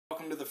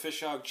to the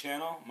Fish Hog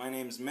channel. My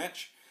name's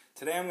Mitch.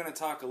 Today I'm going to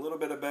talk a little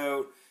bit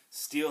about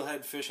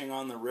steelhead fishing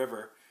on the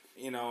river.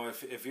 You know,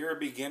 if you're a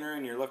beginner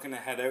and you're looking to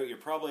head out, you're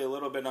probably a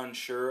little bit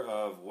unsure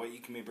of what you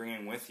can be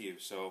bringing with you.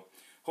 So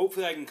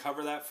hopefully I can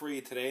cover that for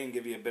you today and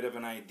give you a bit of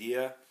an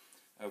idea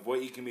of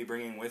what you can be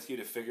bringing with you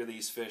to figure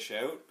these fish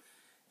out.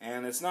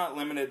 And it's not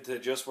limited to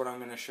just what I'm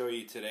going to show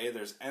you today.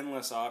 There's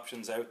endless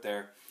options out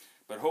there.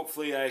 But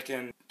hopefully I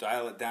can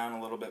dial it down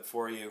a little bit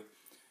for you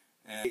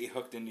and get you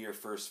hooked into your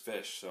first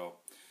fish. So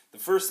the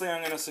first thing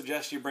I'm going to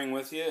suggest you bring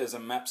with you is a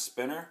Mepps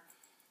spinner.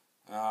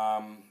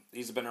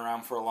 These have been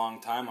around for a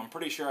long time. I'm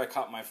pretty sure I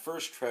caught my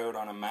first trout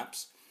on a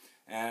Mepps.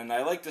 And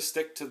I like to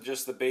stick to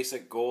just the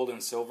basic gold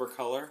and silver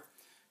color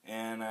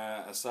and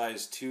a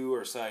size 2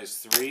 or size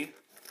 3.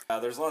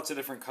 There's lots of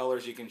different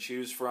colors you can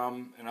choose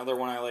from. Another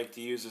one I like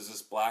to use is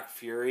this Black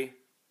Fury.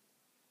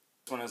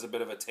 This one has a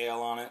bit of a tail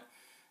on it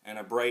and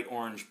a bright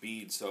orange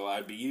bead. So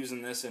I'd be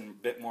using this in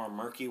a bit more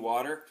murky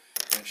water.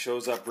 And it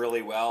shows up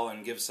really well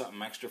and gives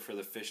something extra for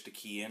the fish to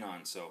key in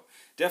on. So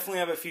definitely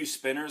have a few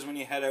spinners when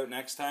you head out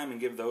next time and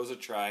give those a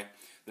try.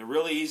 They're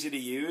really easy to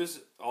use.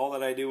 All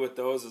that I do with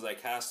those is I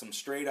cast them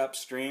straight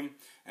upstream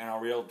and I'll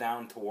reel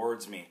down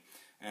towards me.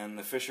 And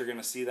the fish are going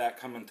to see that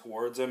coming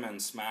towards them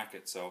and smack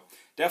it. So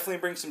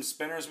definitely bring some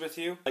spinners with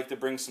you. I like to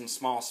bring some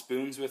small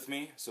spoons with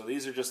me. So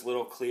these are just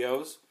little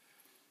Cleos.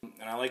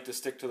 And I like to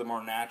stick to the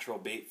more natural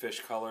bait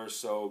fish colors.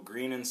 So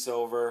green and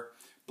silver,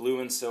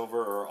 blue and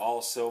silver, or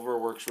all silver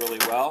works really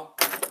well.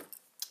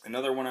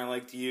 Another one I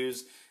like to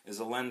use is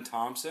a Len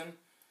Thompson.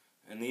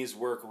 And these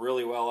work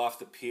really well off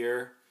the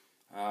pier.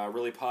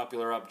 Really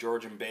popular up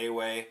Georgian Bay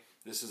way.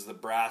 This is the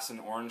brass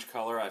and orange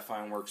color I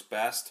find works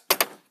best.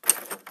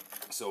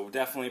 So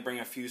definitely bring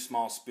a few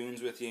small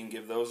spoons with you and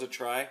give those a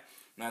try. And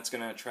that's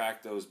going to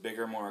attract those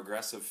bigger, more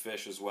aggressive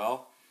fish as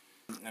well.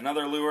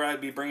 Another lure I'd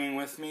be bringing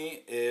with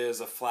me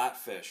is a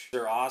flatfish.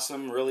 They're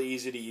awesome, really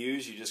easy to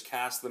use. You just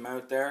cast them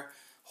out there,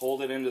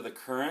 hold it into the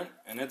current,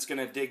 and it's going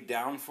to dig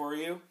down for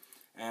you.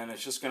 And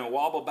it's just going to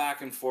wobble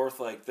back and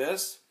forth like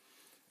this.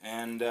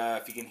 And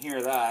if you can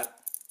hear that,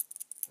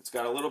 it's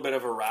got a little bit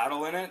of a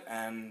rattle in it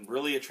and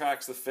really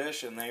attracts the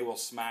fish, and they will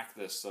smack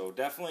this. So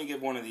definitely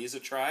give one of these a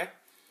try.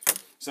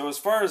 So as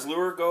far as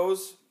lure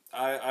goes,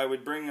 I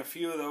would bring a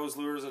few of those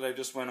lures that I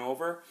just went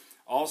over.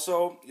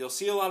 Also, you'll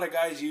see a lot of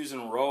guys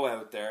using roe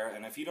out there,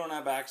 and if you don't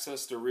have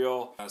access to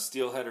real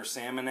steelhead or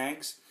salmon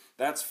eggs,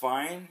 that's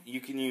fine. You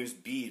can use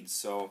beads.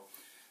 So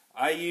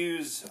I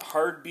use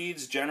hard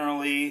beads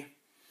generally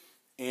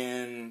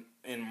in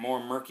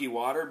more murky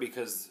water,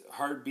 because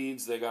hard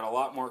beads, they got a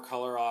lot more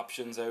color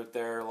options out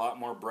there, a lot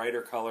more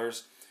brighter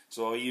colors.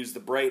 So I'll use the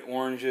bright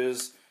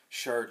oranges,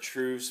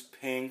 chartreuse,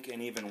 pink,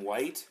 and even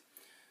white.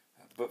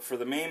 But for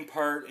the main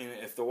part,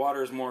 if the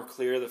water is more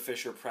clear, the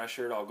fish are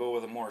pressured, I'll go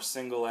with a more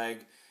single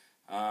egg.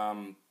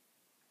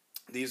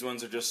 These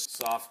ones are just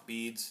soft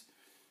beads.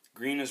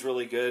 Green is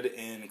really good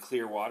in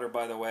clear water,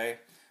 by the way.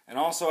 And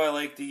also I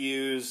like to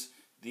use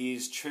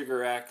these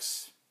Trigger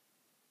X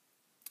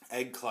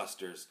egg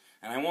clusters.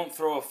 And I won't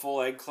throw a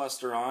full egg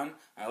cluster on.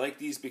 I like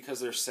these because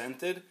they're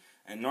scented.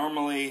 And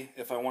normally,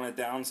 if I want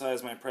to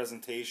downsize my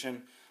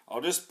presentation,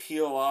 I'll just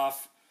peel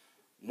off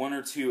 1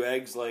 or 2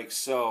 eggs like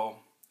so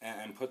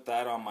and put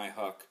that on my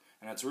hook.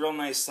 And it's a real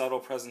nice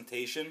subtle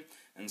presentation,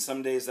 and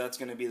some days that's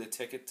going to be the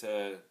ticket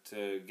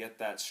to get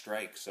that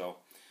strike. So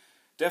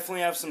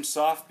definitely have some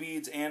soft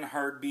beads and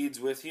hard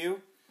beads with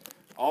you.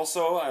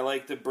 Also, I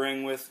like to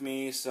bring with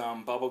me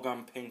some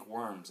bubblegum pink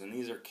worms, and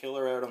these are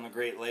killer out on the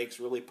Great Lakes,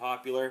 really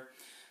popular.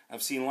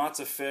 I've seen lots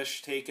of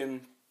fish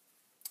taken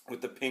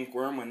with the pink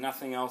worm when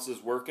nothing else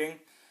is working.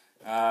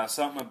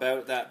 Something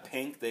about that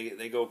pink,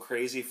 they go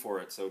crazy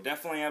for it. So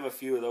definitely have a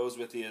few of those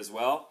with you as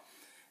well.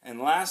 And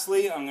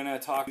lastly, I'm going to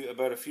talk to you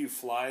about a few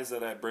flies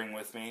that I bring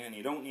with me, and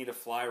you don't need a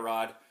fly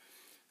rod.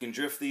 You can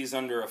drift these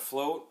under a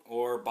float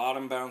or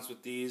bottom bounce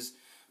with these,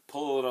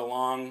 pull it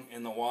along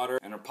in the water,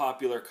 and a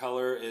popular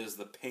color is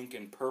the pink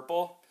and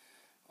purple.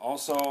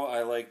 Also,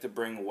 I like to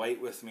bring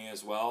white with me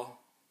as well.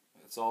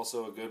 It's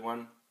also a good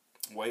one,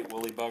 white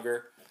woolly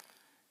bugger.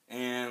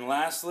 And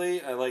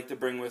lastly, I like to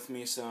bring with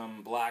me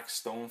some black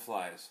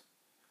stoneflies.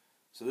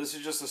 So this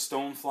is just a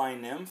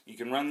stonefly nymph. You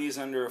can run these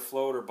under a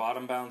float or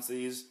bottom bounce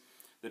these.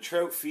 The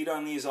trout feed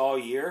on these all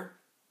year,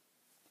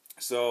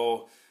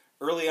 so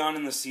early on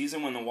in the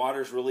season when the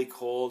water's really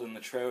cold and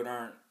the trout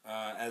aren't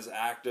as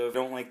active,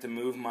 don't like to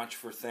move much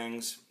for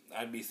things,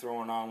 I'd be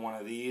throwing on one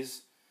of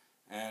these.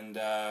 And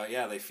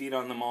yeah, they feed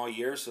on them all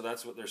year, so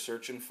that's what they're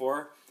searching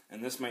for.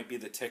 And this might be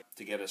the tick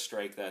to get a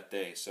strike that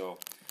day. So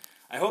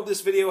I hope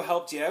this video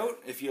helped you out.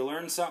 If you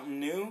learned something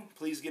new,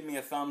 please give me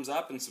a thumbs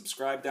up and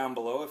subscribe down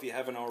below if you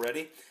haven't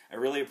already. I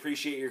really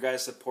appreciate your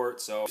guys'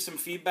 support. So some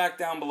feedback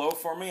down below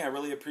for me. I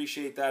really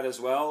appreciate that as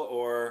well.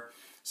 Or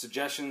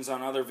suggestions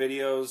on other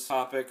videos,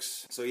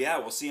 topics. So yeah,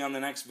 we'll see you on the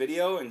next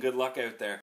video, and good luck out there.